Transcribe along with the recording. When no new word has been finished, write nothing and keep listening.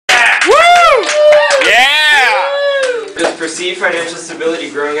perceived financial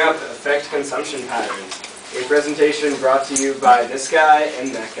stability growing up affect consumption patterns? A presentation brought to you by this guy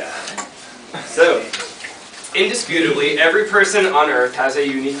and that guy. So, indisputably, every person on Earth has a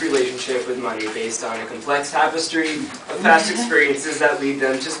unique relationship with money based on a complex tapestry of past experiences that lead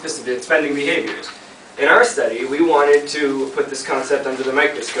them to specific spending behaviors. In our study, we wanted to put this concept under the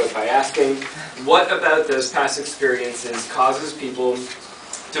microscope by asking, what about those past experiences causes people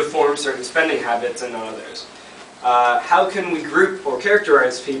to form certain spending habits and not others? How can we group or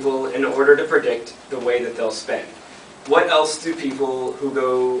characterize people in order to predict the way that they'll spend? What else do people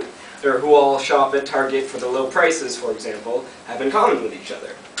who all shop at Target for the low prices, for example, have in common with each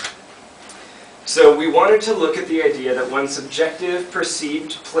other? So we wanted to look at the idea that one's subjective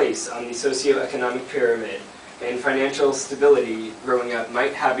perceived place on the socioeconomic pyramid and financial stability growing up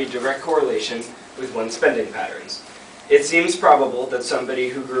might have a direct correlation with one's spending patterns. It seems probable that somebody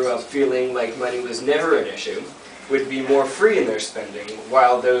who grew up feeling like money was never an issue would be more free in their spending,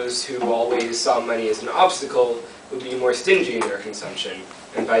 while those who always saw money as an obstacle would be more stingy in their consumption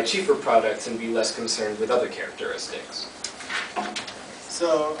and buy cheaper products and be less concerned with other characteristics.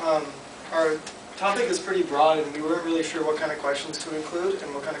 So our topic is pretty broad, and we weren't really sure what kind of questions to include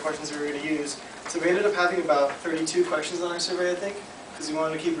and what kind of questions we were going to use. So we ended up having about 32 questions on our survey, I think, because we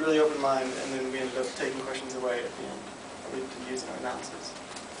wanted to keep a really open mind, and then we ended up taking questions away at the end to use in our analysis.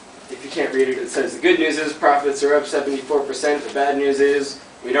 If you can't read it, it says the good news is profits are up 74%, the bad news is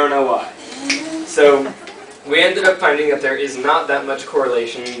we don't know why. So we ended up finding that there is not that much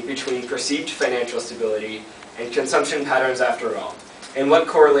correlation between perceived financial stability and consumption patterns after all. And what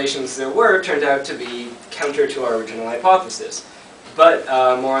correlations there were turned out to be counter to our original hypothesis. But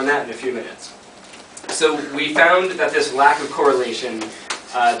more on that in a few minutes. So we found that this lack of correlation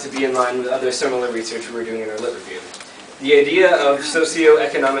to be in line with other similar research we were doing in our lit review. The idea of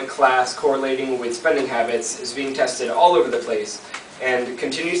socioeconomic class correlating with spending habits is being tested all over the place and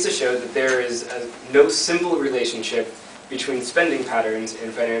continues to show that there is no simple relationship between spending patterns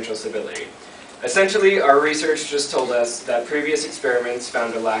and financial stability. Essentially, our research just told us that previous experiments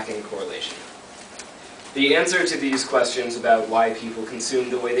found a lack in correlation. The answer to these questions about why people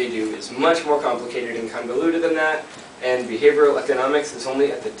consume the way they do is much more complicated and convoluted than that, and behavioral economics is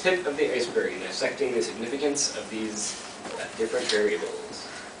only at the tip of the iceberg in dissecting the significance of these different variables.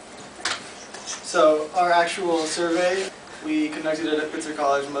 So our actual survey, we conducted it at Pitzer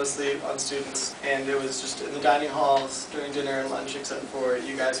College, mostly on students, and it was just in the dining halls during dinner and lunch, except for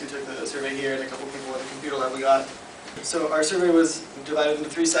you guys who took the survey here and a couple people at the computer lab we got. So our survey was divided into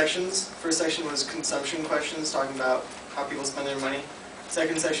 3 sections. First section was consumption questions, talking about how people spend their money.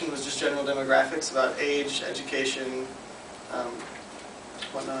 Second section was just general demographics about age, education,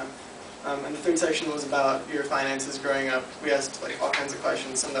 whatnot. And the third section was about your finances growing up. We asked like all kinds of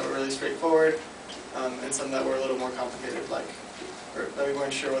questions, some that were really straightforward, and some that were a little more complicated, like, or that we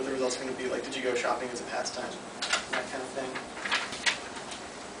weren't sure what the results were going to be, like did you go shopping as a pastime, that kind of thing.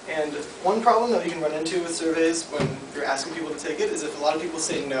 And one problem that we can run into with surveys when you're asking people to take it is if a lot of people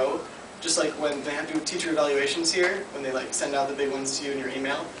say no, just like when they have to do teacher evaluations here, when they like send out the big ones to you in your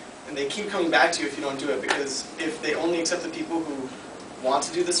email, and they keep coming back to you if you don't do it, because if they only accept the people who want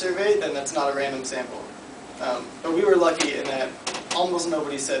to do the survey, then that's not a random sample. But we were lucky in that almost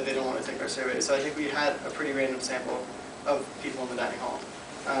nobody said they don't want to take our survey, so I think we had a pretty random sample of people in the dining hall.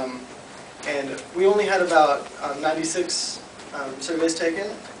 And we only had about 96 surveys taken,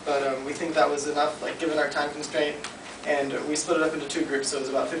 but we think that was enough, like given our time constraint, and we split it up into 2 groups, so it was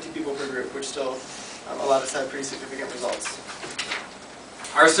about 50 people per group, which still allowed us to have pretty significant results.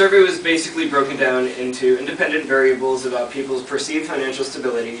 Our survey was basically broken down into independent variables about people's perceived financial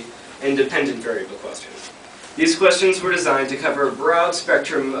stability and dependent variable questions. These questions were designed to cover a broad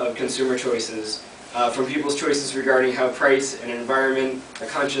spectrum of consumer choices, from people's choices regarding how price and environment,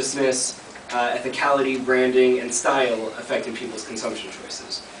 consciousness, ethicality, branding, and style affected people's consumption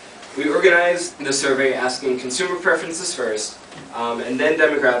choices. We organized the survey asking consumer preferences first, and then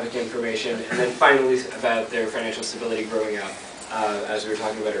demographic information, and then finally about their financial stability growing up, as we were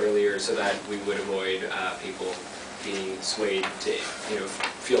talking about earlier, so that we would avoid people being swayed to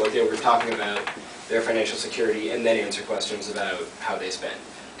feel like they were talking about their financial security and then answer questions about how they spend.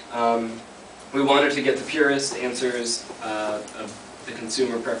 We wanted to get the purest answers of the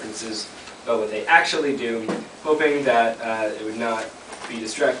consumer preferences about what they actually do, hoping that it would not be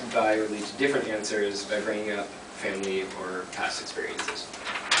distracted by or lead to different answers by bringing up family or past experiences.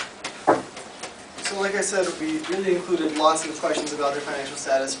 So like I said, we really included lots of questions about their financial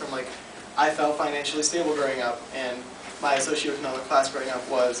status from like, I felt financially stable growing up, and my socioeconomic class growing up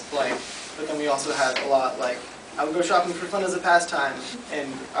was blank. But then we also had a lot like, I would go shopping for fun as a pastime, and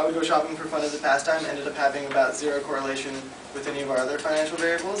I would go shopping for fun as a pastime ended up having about zero correlation with any of our other financial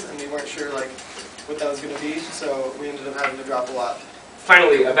variables, and we weren't sure like what that was going to be, so we ended up having to drop a lot.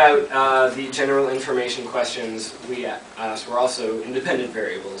 Finally, about the general information questions we asked were also independent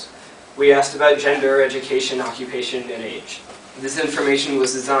variables. We asked about gender, education, occupation, and age. This information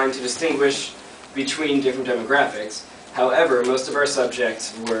was designed to distinguish between different demographics. However, most of our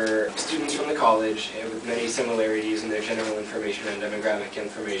subjects were students from the college with many similarities in their general information and demographic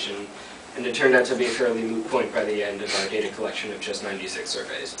information, and it turned out to be a fairly moot point by the end of our data collection of just 96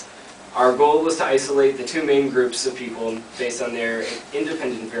 surveys. Our goal was to isolate the two main groups of people based on their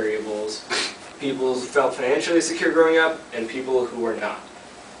independent variables, people who felt financially secure growing up and people who were not.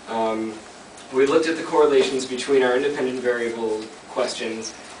 We looked at the correlations between our independent variable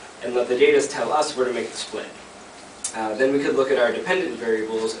questions and let the data tell us where to make the split. Then we could look at our dependent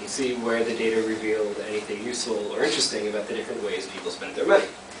variables and see where the data revealed anything useful or interesting about the different ways people spent their money.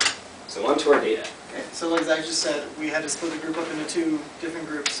 So on to our data. Okay, so like Zach just said, we had to split the group up into two different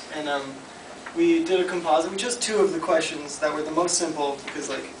groups, and we did a composite. We chose two of the questions that were the most simple because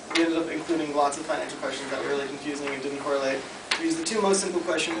like we ended up including lots of financial questions that were really confusing and didn't correlate. We used the two most simple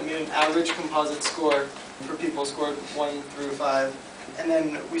questions and made an average composite score for people scored 1 through 5. And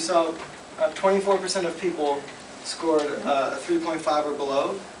then we saw 24% of people scored 3.5 or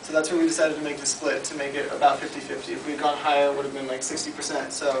below. So that's where we decided to make the split, to make it about 50-50. If we had gone higher, it would have been like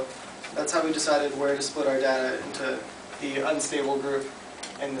 60%. So that's how we decided where to split our data into the unstable group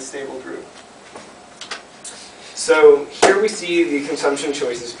and the stable group. So here we see the consumption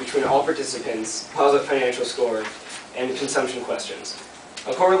choices between all participants, composite financial score, and consumption questions.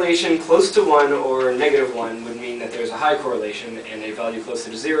 A correlation close to 1 or -1 would mean that there's a high correlation, and a value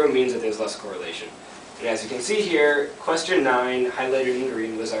closer to 0 means that there's less correlation. And as you can see here, question 9, highlighted in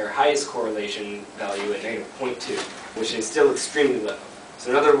green, was our highest correlation value at -0.2, which is still extremely low. So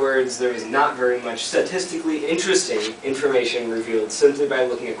in other words, there is not very much statistically interesting information revealed simply by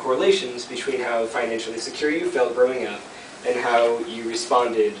looking at correlations between how financially secure you felt growing up and how you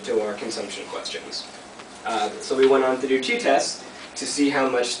responded to our consumption questions. So we went on to do t-tests to see how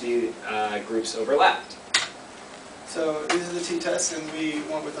much the groups overlapped. So these are the t-tests, and we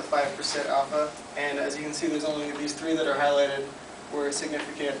went with a 5% alpha. And as you can see, there's only these 3 that are highlighted were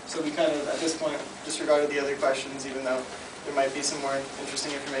significant. So we kind of, at this point, disregarded the other questions, even though there might be some more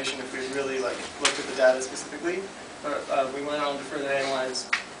interesting information if we really looked at the data specifically. But we went on to further analyze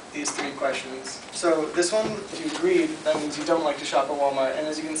these 3 questions. So this one, if you agreed, that means you don't like to shop at Walmart. And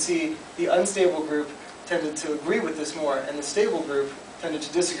as you can see, the unstable group tended to agree with this more, and the stable group tended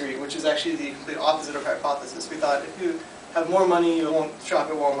to disagree, which is actually the complete opposite of our hypothesis. We thought if you have more money, you won't shop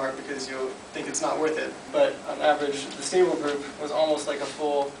at Walmart because you'll think it's not worth it. But on average, the stable group was almost like a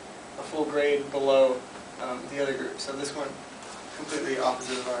full grade below the other group. So this one, completely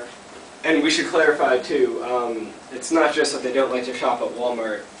opposite of our. And we should clarify too, it's not just that they don't like to shop at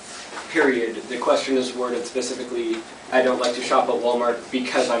Walmart, period. The question is worded specifically, I don't like to shop at Walmart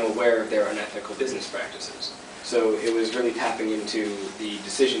because I'm aware of their unethical business practices. So it was really tapping into the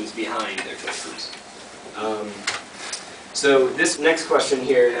decisions behind their choices. So this next question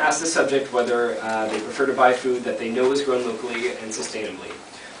here asks the subject whether they prefer to buy food that they know is grown locally and sustainably.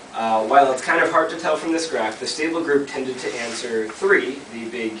 While it's kind of hard to tell from this graph, the stable group tended to answer 3, the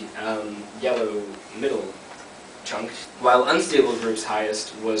big yellow middle chunk, while unstable group's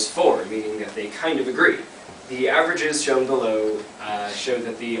highest was 4, meaning that they kind of agree. The averages shown below show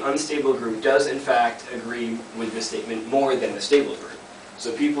that the unstable group does in fact agree with the statement more than the stable group.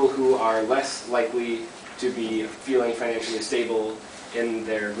 So people who are less likely to be feeling financially stable in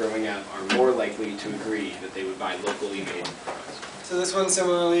their growing up are more likely to agree that they would buy locally made products. So this one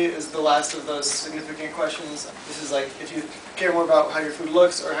similarly is the last of those significant questions. This is like if you care more about how your food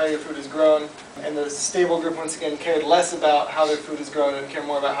looks or how your food is grown. And the stable group once again cared less about how their food is grown and care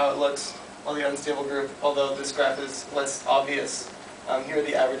more about how it looks, while the unstable group, although this graph is less obvious, here are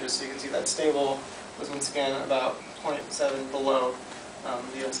the averages. So you can see that stable was once again about 0.7 below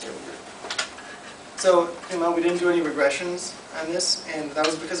the unstable group. So we didn't do any regressions on this, and that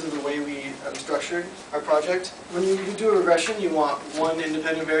was because of the way we structured our project. When you do a regression, you want one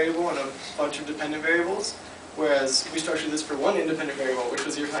independent variable and a bunch of dependent variables, whereas we structured this for one independent variable, which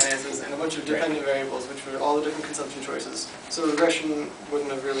was your finances, and a bunch of dependent variables, which were all the different consumption choices. So regression wouldn't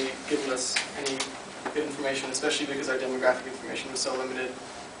have really given us any good information, especially because our demographic information was so limited.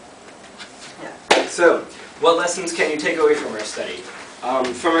 Yeah. So, what lessons can you take away from our study?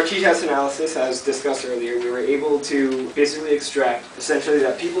 From our t-test analysis, as discussed earlier, we were able to basically extract essentially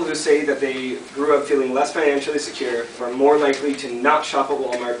that people who say that they grew up feeling less financially secure are more likely to not shop at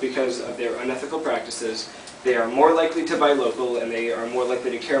Walmart because of their unethical practices, They are more likely to buy local, and they are more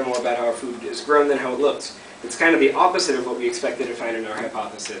likely to care more about how our food is grown than how it looks. It's kind of the opposite of what we expected to find in our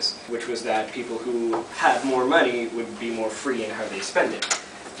hypothesis, which was that people who had more money would be more free in how they spend it.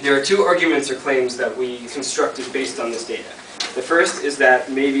 There are two arguments or claims that we constructed based on this data. The first is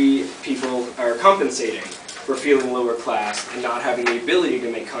that maybe people are compensating for feeling lower class and not having the ability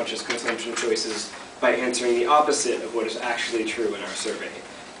to make conscious consumption choices by answering the opposite of what is actually true in our survey.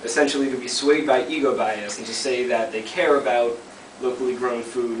 Essentially to be swayed by ego bias and to say that they care about locally grown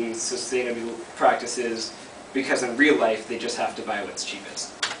food and sustainable practices because in real life they just have to buy what's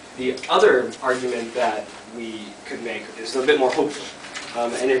cheapest. The other argument that we could make is a bit more hopeful.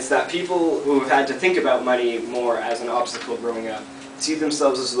 And it's that people who have had to think about money more as an obstacle growing up see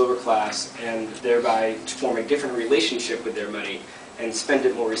themselves as lower class and thereby form a different relationship with their money and spend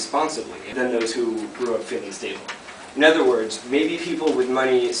it more responsibly than those who grew up feeling stable. In other words, maybe people with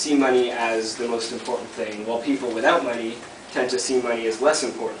money see money as the most important thing, while people without money tend to see money as less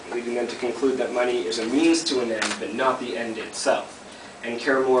important, leading them to conclude that money is a means to an end but not the end itself, and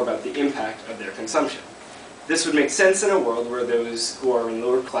care more about the impact of their consumption. This would make sense in a world where those who are in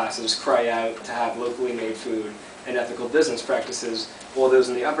lower classes cry out to have locally made food and ethical business practices, while those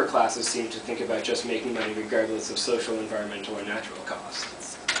in the upper classes seem to think about just making money regardless of social, environmental, or natural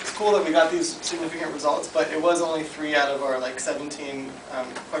costs. It's cool that we got these significant results, but it was only 3 out of our 17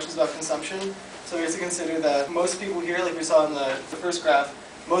 questions about consumption. So we have to consider that most people here, like we saw in the first graph,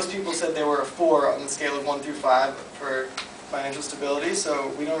 most people said they were a 4 on the scale of 1 through 5 for financial stability,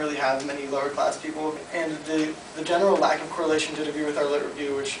 so we don't really have many lower class people. And the general lack of correlation did agree with our lit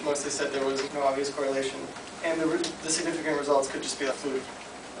review, which mostly said there was no obvious correlation. And the significant results could just be a fluke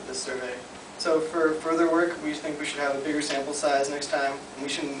of this survey. So for further work, we think we should have a bigger sample size next time. And we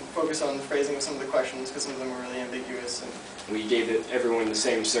shouldn't focus on the phrasing of some of the questions because some of them are really ambiguous. And we gave everyone the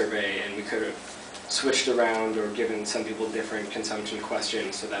same survey, and we could have switched around or given some people different consumption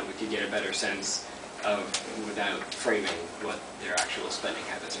questions so that we could get a better sense of without framing what their actual spending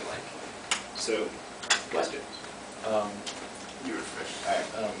habits are like. So, questions? You were first.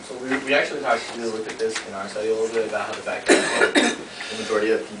 Alright, so we actually looked at this in our study a little bit about how the fact that the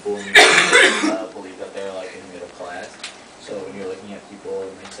majority of people believe that they're in the middle class. So when you're looking at people and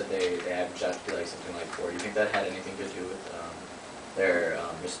they said they average out to be something like 4, do you think that had anything to do with their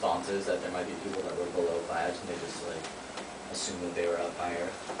responses, that there might be people that were below class and they just assume that they were up higher?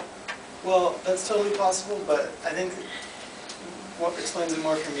 well, that's totally possible, but I think what explains it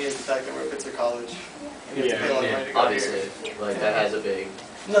more for me is the fact that we're at Pitzer College. And you have to pay a lot of money to go obviously, here. that has a big...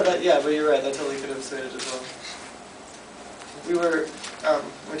 No, but you're right, that totally could have swayed it as well. We were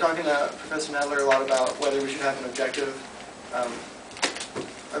talking to Professor Nadler a lot about whether we should have an objective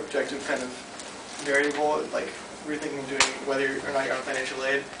kind of variable, we were thinking of doing whether or not you're on financial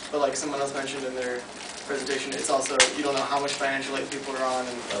aid, but like someone else mentioned in their presentation, it's also, you don't know how much financial aid people are on.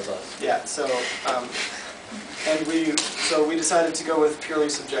 And that was us. yeah, so, we decided to go with purely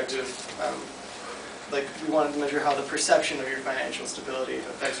subjective, we wanted to measure how the perception of your financial stability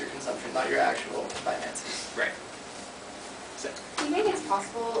affects your consumption, not your actual finances. Right. Do you think it's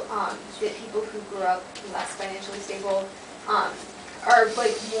possible that people who grew up less financially stable are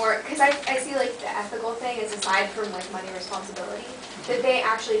more, because I see the ethical thing is aside from money responsibility, that they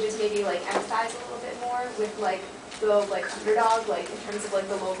actually just maybe empathize a little bit more with the underdog, in terms of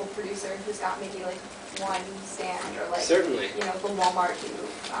the local producer who's got maybe one stand, or certainly, the Walmart who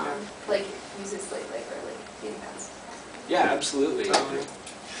uses slave labor, do you think that's... Yeah, absolutely. I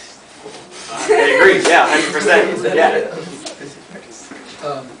agree. Yeah, 100%. Yeah.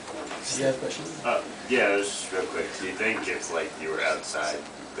 Do you have questions? Yeah, just real quick. Do you think if you were outside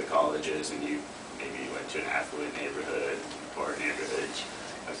the colleges and you maybe went to an affluent neighborhood or neighborhood,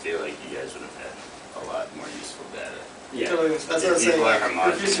 I feel like you guys would have had a lot more useful data? Yeah. Totally. That's what I was saying. People are For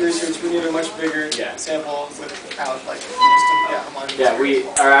homogenous. future research, we need a much bigger Yeah. sample without homogeneous.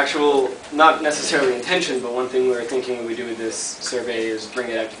 Yeah, our actual, not necessarily intention, but one thing we were thinking we do with this survey is bring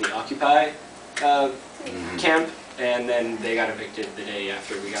it out to the Occupy camp, and then they got evicted the day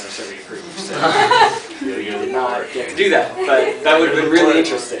after we got our survey approved. So we did not get to do that, but that would have been really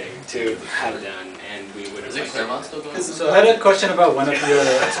interesting to have done, and we would have. Is it Claremont still going? So I had a question about one of your...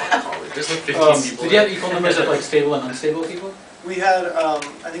 There's 15 people. did you have equal numbers of stable and unstable people? We had, I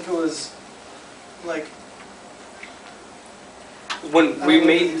think it was when we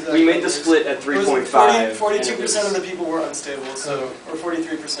made the split at 3.5. 42% of the people were unstable, so or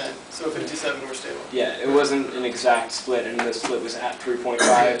 43%, so 57 were stable. Yeah, it wasn't an exact split, and the split was at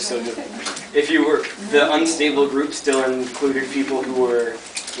 3.5. So if you were the unstable group, still included people who were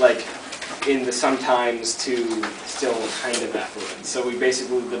in the sometimes to still kind of affluent. So we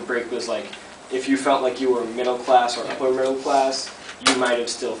basically, the break was if you felt like you were middle class or upper middle class, you might have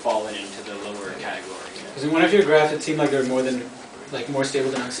still fallen into the lower category. Because in one of your graphs, it seemed like there were more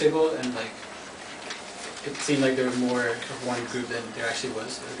stable than unstable, and like it seemed like there were more of one group than there actually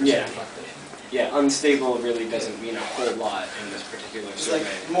was in the percent of the population. Yeah, unstable really doesn't mean a whole lot in this particular It's survey.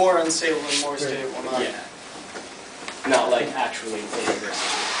 like more unstable and more stable, not. Yeah. Not like actually A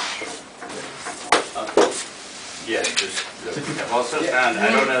versus Yeah, just I've also found,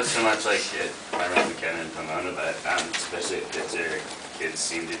 I don't know so much like at my McKenna and Pomona, but especially at Pitzer, kids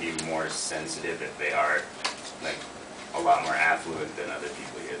seem to be more sensitive if they are like a lot more affluent than other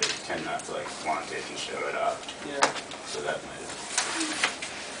people here. They tend not to like flaunt it and show it off. Yeah. So that might have.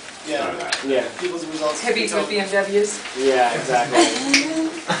 Yeah. Yeah. People's results. Hippies with BMWs. Yeah, exactly.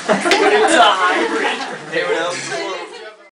 It's a hybrid. Anyone else?